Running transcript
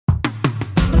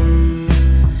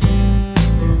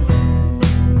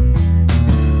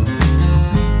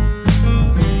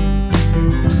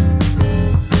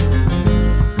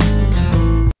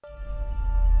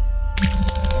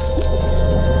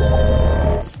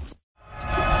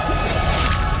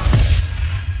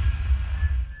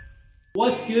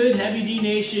What's good, Heavy D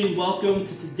Nation? Welcome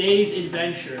to today's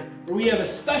adventure, where we have a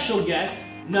special guest,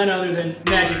 none other than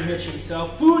Magic Mitch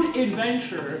himself. Food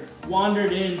adventurer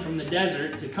wandered in from the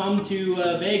desert to come to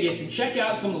Vegas and check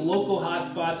out some of the local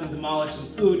hotspots and demolish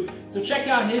some food. So check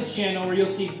out his channel where you'll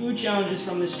see food challenges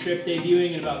from this trip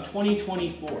debuting in about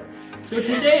 2024. So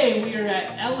today we are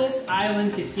at Ellis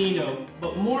Island Casino,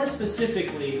 but more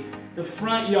specifically, the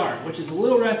front yard, which is a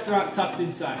little restaurant tucked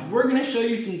inside. We're gonna show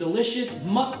you some delicious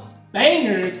MUKBANGERZZ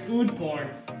food porn,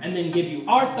 and then give you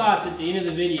our thoughts at the end of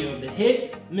the video of the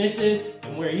hits, misses,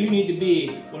 and where you need to be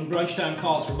when brunch time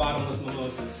calls for bottomless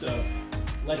mimosas. So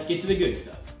let's get to the good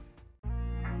stuff.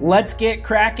 Let's get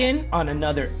cracking on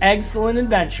another excellent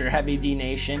adventure, Heavy D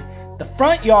Nation. The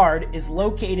front yard is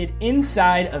located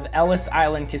inside of Ellis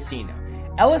Island Casino.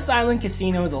 Ellis Island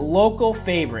Casino is a local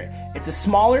favorite. It's a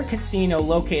smaller casino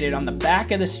located on the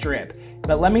back of the strip,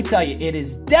 but let me tell you, it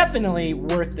is definitely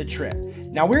worth the trip.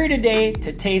 Now we're here today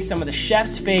to taste some of the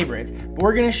chef's favorites, but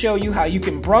we're gonna show you how you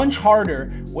can brunch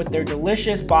harder with their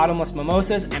delicious bottomless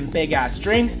mimosas and big ass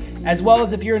drinks, as well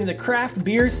as if you're into the craft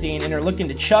beer scene and are looking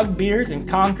to chug beers and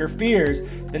conquer fears,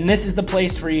 then this is the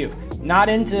place for you. Not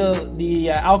into the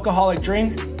alcoholic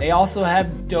drinks, they also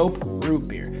have dope root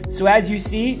beer. So as you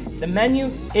see, the menu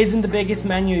isn't the biggest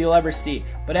menu you'll ever see.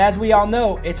 But as we all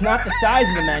know, it's not the size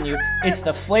of the menu, it's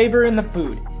the flavor in the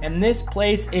food. And this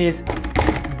place is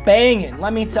banging.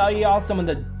 Let me tell y'all some of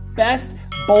the best,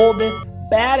 boldest,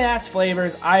 badass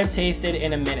flavors I've tasted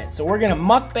in a minute. So we're gonna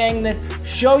mukbang this,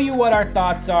 show you what our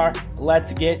thoughts are.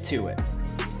 Let's get to it.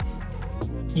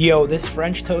 Yo, this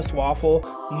French toast waffle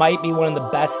might be one of the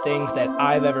best things that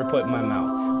I've ever put in my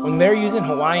mouth. When they're using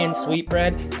Hawaiian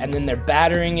sweetbread and then they're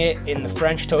battering it in the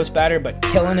French toast batter but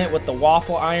killing it with the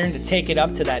waffle iron to take it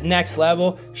up to that next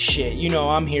level, shit, you know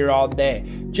I'm here all day.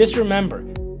 Just remember,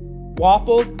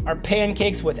 waffles are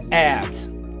pancakes with abs.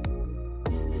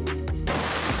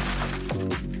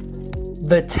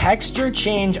 The texture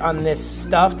change on this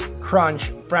stuffed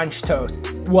crunch French toast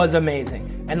was amazing.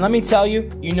 And let me tell you,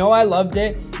 you know I loved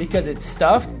it because it's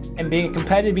stuffed, and being a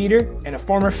competitive eater and a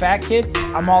former fat kid,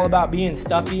 I'm all about being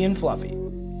stuffy and fluffy.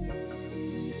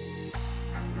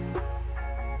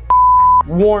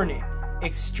 Warning,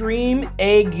 extreme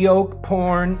egg yolk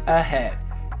porn ahead.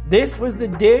 This was the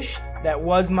dish that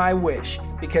was my wish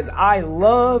because I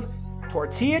love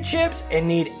tortilla chips and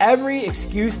need every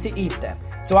excuse to eat them.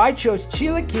 So I chose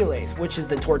Chilaquiles, which is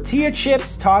the tortilla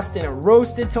chips tossed in a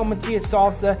roasted tomatilla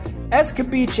salsa,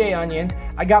 escabeche onions.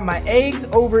 I got my eggs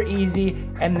over easy,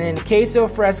 and then queso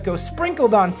fresco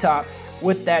sprinkled on top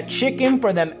with that chicken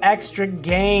for them extra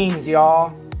gains,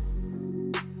 y'all.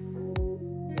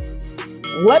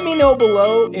 Let me know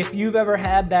below if you've ever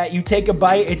had that. You take a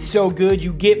bite, it's so good,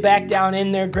 you get back down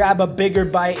in there, grab a bigger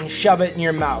bite, and shove it in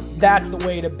your mouth. That's the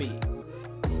way to be.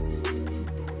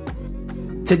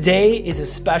 Today is a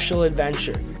special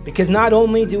adventure because not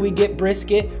only do we get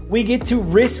brisket, we get to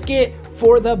risk it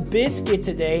for the biscuit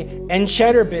today and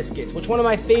cheddar biscuits, which one of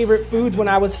my favorite foods when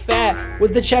I was fat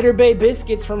was the Cheddar Bay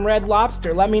biscuits from Red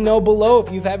Lobster. Let me know below if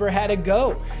you've ever had a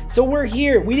go. So we're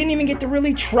here. We didn't even get to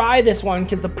really try this one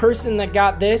because the person that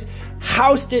got this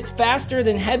housed it faster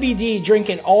than Heavy D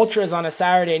drinking ultras on a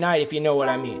Saturday night, if you know what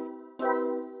I mean.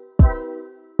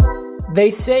 They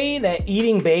say that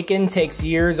eating bacon takes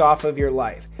years off of your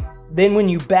life. Then when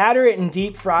you batter it and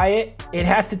deep fry it, it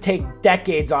has to take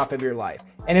decades off of your life.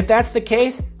 And if that's the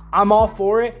case, I'm all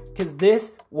for it because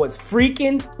this was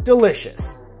freaking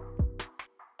delicious.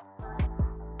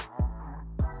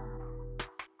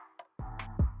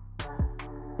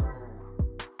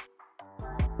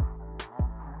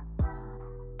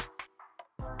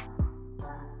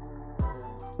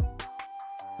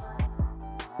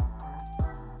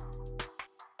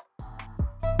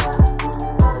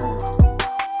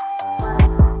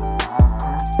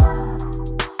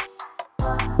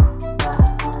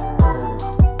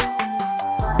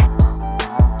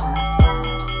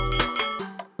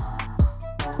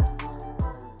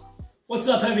 What's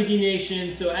up, Heavy D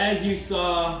Nation? So as you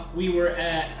saw, we were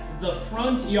at the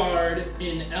front yard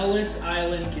in Ellis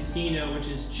Island Casino, which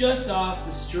is just off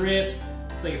the strip.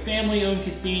 It's like a family-owned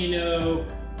casino,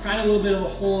 kind of a little bit of a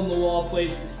hole-in-the-wall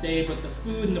place to stay, but the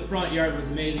food in the front yard was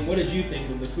amazing. What did you think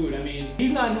of the food? I mean,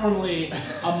 he's not normally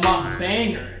a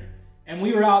mukbanger, and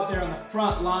we were out there on the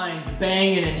front lines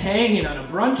banging and hanging on a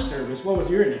brunch service. What was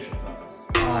your initial thoughts?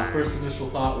 First initial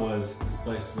thought was this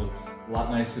place looks a lot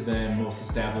nicer than most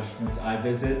establishments I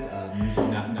visit. I'm usually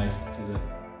not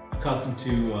accustomed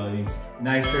to these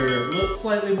nicer,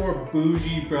 slightly more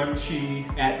bougie, brunchy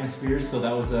atmospheres, so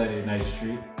that was a nice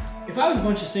treat. If I was a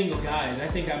bunch of single guys, I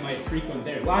think I might frequent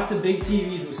there. Lots of big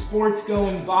TVs with sports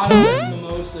going, bottomless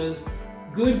mimosas.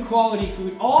 good quality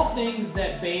food, all things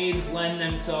that babes lend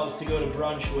themselves to go to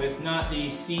brunch with, not the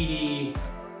seedy,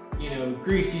 you know,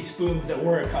 greasy spoons that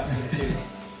we're accustomed to.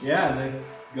 Yeah, and then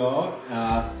go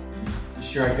out. You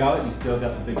strike out, you still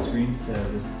got the big screens to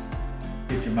just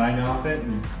get your mind off it.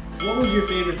 And what was your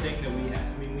favorite thing that we had?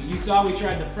 I mean, you saw we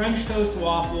tried the French toast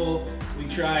waffle, we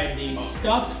tried the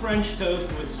stuffed French toast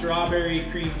with strawberry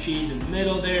cream cheese in the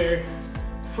middle there,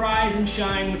 fries and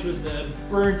shine, which was the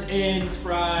burnt ends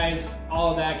fries,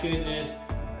 all that goodness,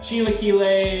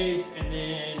 Chilaquiles, and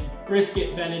then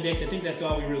Brisket Benedict. I think that's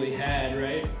all we really had,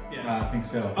 right? Yeah. I think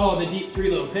so. Oh, the deep three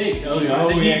little pigs. Oh,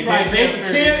 the deep fried bacon.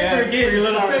 Can't forget Three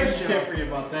Little Pigs. show. Can't forget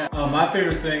about that. My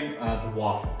favorite thing, the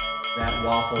waffle. That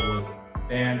waffle was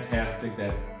fantastic.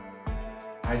 That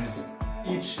I just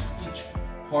each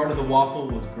part of the waffle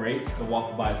was great. The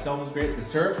waffle by itself was great. The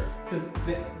syrup, because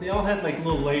they all had like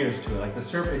little layers to it. Like the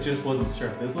syrup, it just wasn't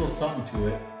syrup. There was a little something to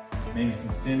it. Maybe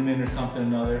some cinnamon or something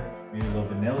another. Maybe a little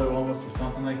vanilla almost or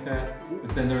something like that.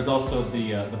 But then there was also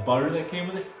the butter that came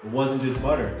with it. It wasn't just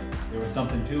butter. There was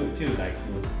something to it too, like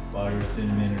it was butter,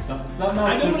 cinnamon, or something. Something else.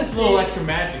 I don't want to say a little extra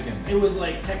magic in there. It was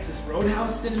like Texas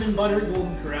Roadhouse cinnamon butter,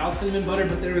 Golden Corral cinnamon butter,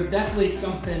 but there was definitely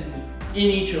something in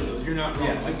each of those. You're not wrong.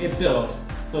 Yeah, like it built.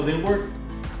 So they were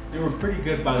pretty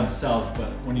good by themselves,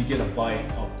 but when you get a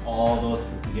bite of all those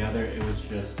put together, it was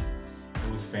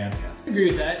fantastic. I agree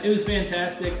with that. It was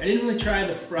fantastic. I didn't really try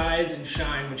the fries and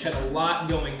shine, which had a lot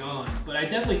going on, but I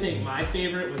definitely think my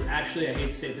favorite was actually, I hate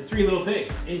to say it, the Three Little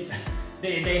Pigs. It's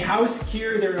they house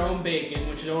cure their own bacon,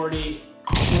 which is already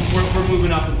we're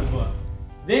moving up in the book.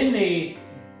 Then they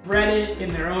bread it in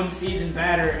their own seasoned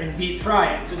batter and deep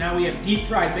fry it. So now we have deep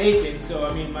fried bacon. So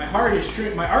I mean, my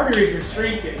arteries are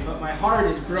shrinking, but my heart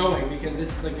is growing because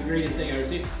this is like the greatest thing I've ever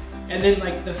seen. And then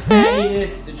like the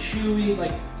fattiness, the chewy,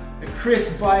 like the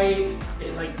crisp bite,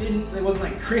 it wasn't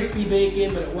like crispy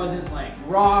bacon, but it wasn't like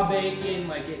raw bacon,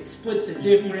 like it split the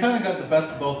difference. You kind of got the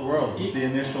best of both worlds, with the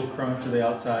initial crunch of the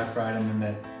outside fried and then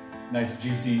that nice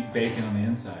juicy bacon on the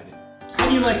inside. How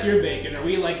do you like your bacon? Are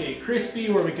we like a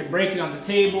crispy where we can break it on the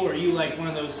table, or are you like one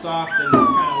of those soft and kind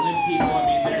of limp people? I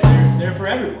mean, they're for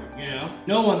everyone, you know?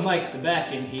 No one likes the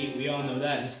back end heat, we all know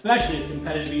that, especially as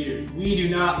competitive eaters. We do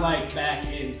not like back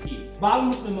end heat.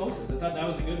 Bottomless mimosas, I thought that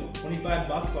was a good one. 25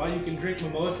 bucks, all you can drink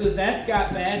mimosas. That's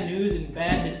got bad news and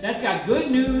that's got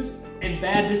good news and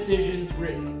bad decisions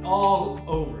written all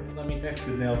over it. Let me Next,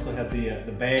 and they also had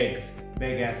the bags.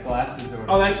 Big ass glasses or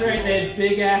oh, that's right. They had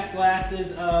big ass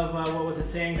glasses of what was it,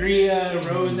 sangria,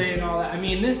 rosé, and all that. I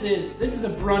mean, this is a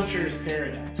bruncher's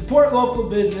paradise. Support local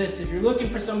business. If you're looking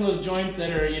for some of those joints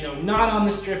that are, you know, not on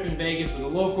the strip in Vegas where the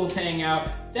locals hang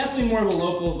out, definitely more of a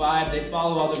local vibe. They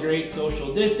follow all the great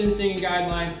social distancing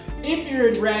guidelines. If you're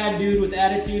a rad dude with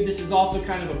attitude, this is also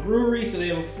kind of a brewery, so they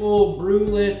have a full brew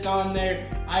list on there.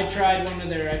 I tried one of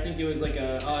their, I think it was like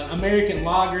an American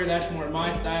lager. That's more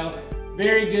my style.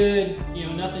 Very good, you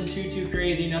know, nothing too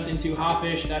crazy, nothing too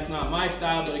hoppish. That's not my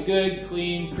style, but a good,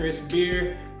 clean, crisp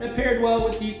beer that paired well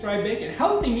with deep fried bacon.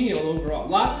 Healthy meal overall.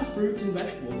 Lots of fruits and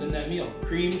vegetables in that meal.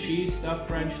 Cream cheese, stuffed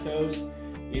French toast,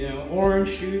 you know,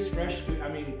 orange juice, fresh food. I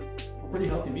mean, pretty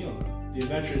healthy meal. The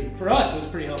Adventures, for us, it was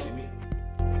a pretty healthy meal.